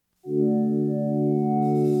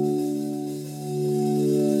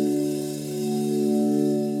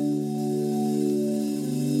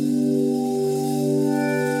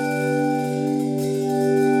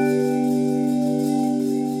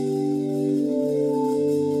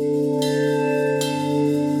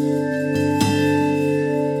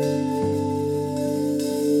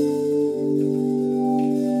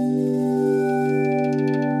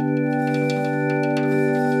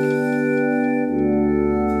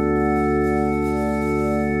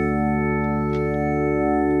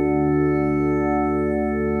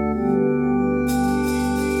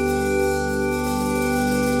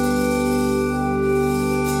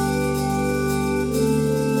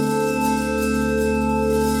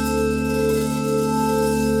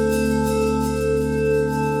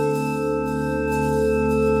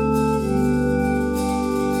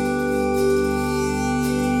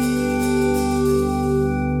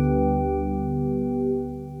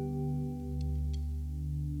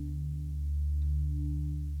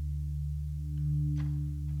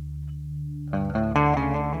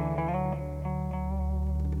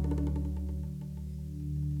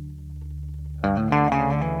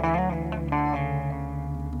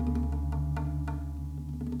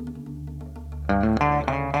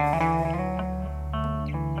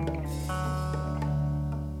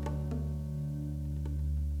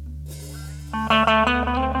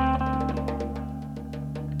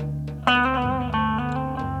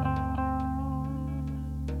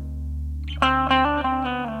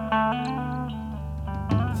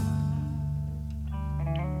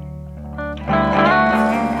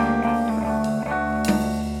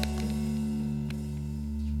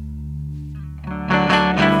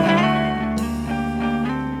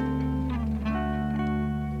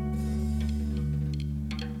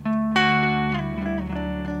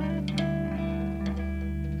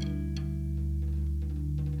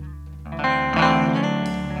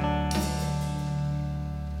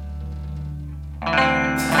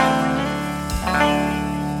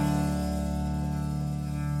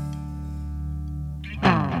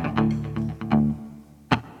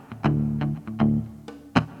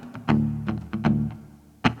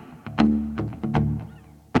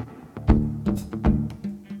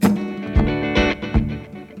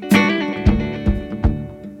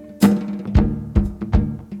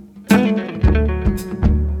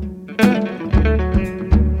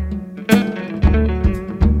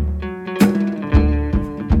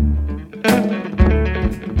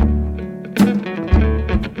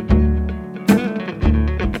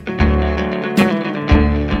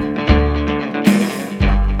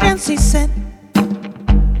She said,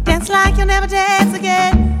 dance like you'll never dance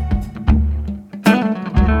again.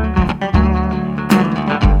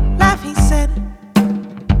 Laugh, he said,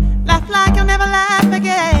 laugh like you'll never laugh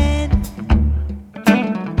again.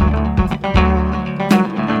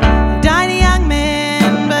 Died a young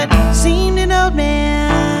man, but seemed an old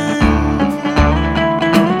man.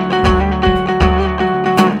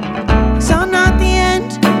 So not the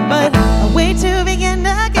end, but a way to begin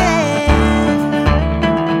again.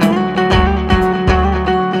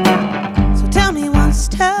 So tell me once,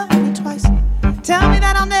 tell me twice, tell me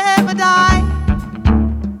that I'll never die.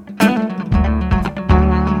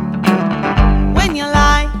 When you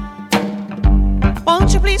lie,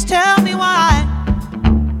 won't you please tell me why?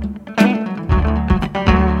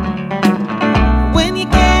 When you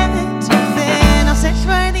can't, then I'll search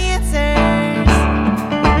for the answers.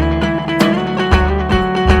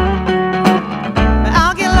 But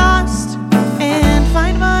I'll get lost and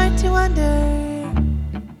find more to wonder.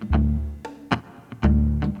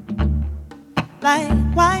 Like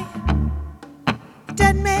why a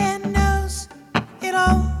dead man knows it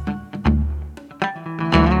all,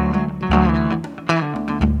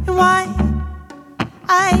 and why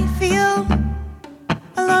I feel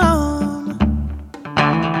alone,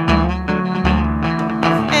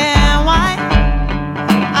 and why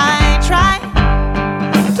I try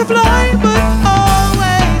to fly but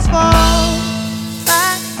always fall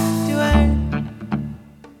back to earth.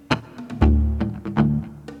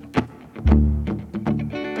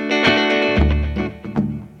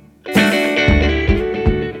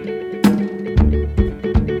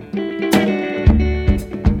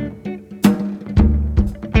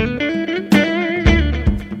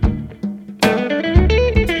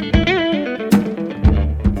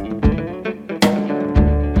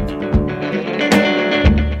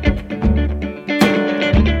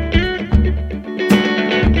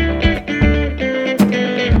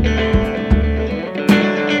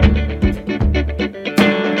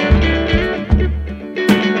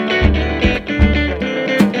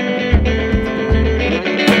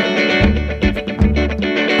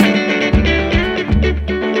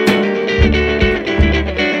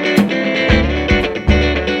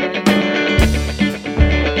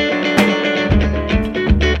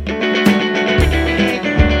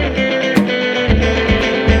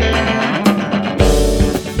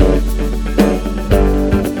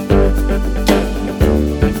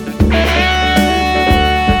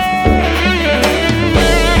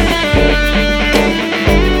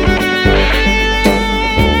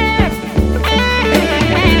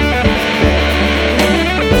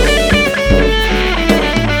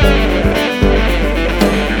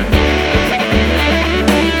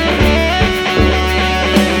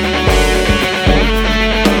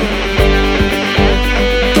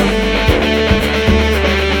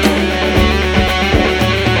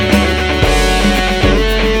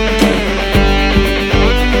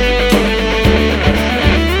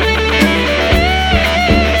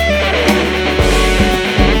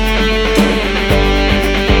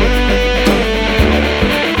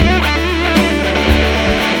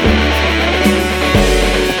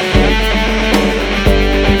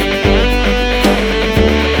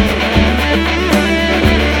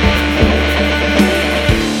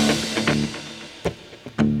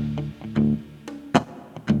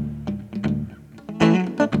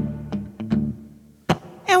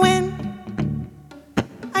 And when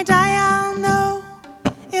I die, I'll know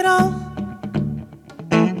it all,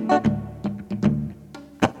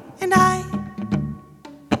 and I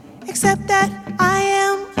accept that I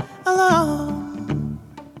am alone,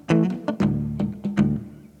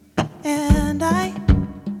 and I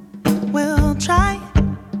will try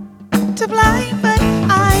to fly, but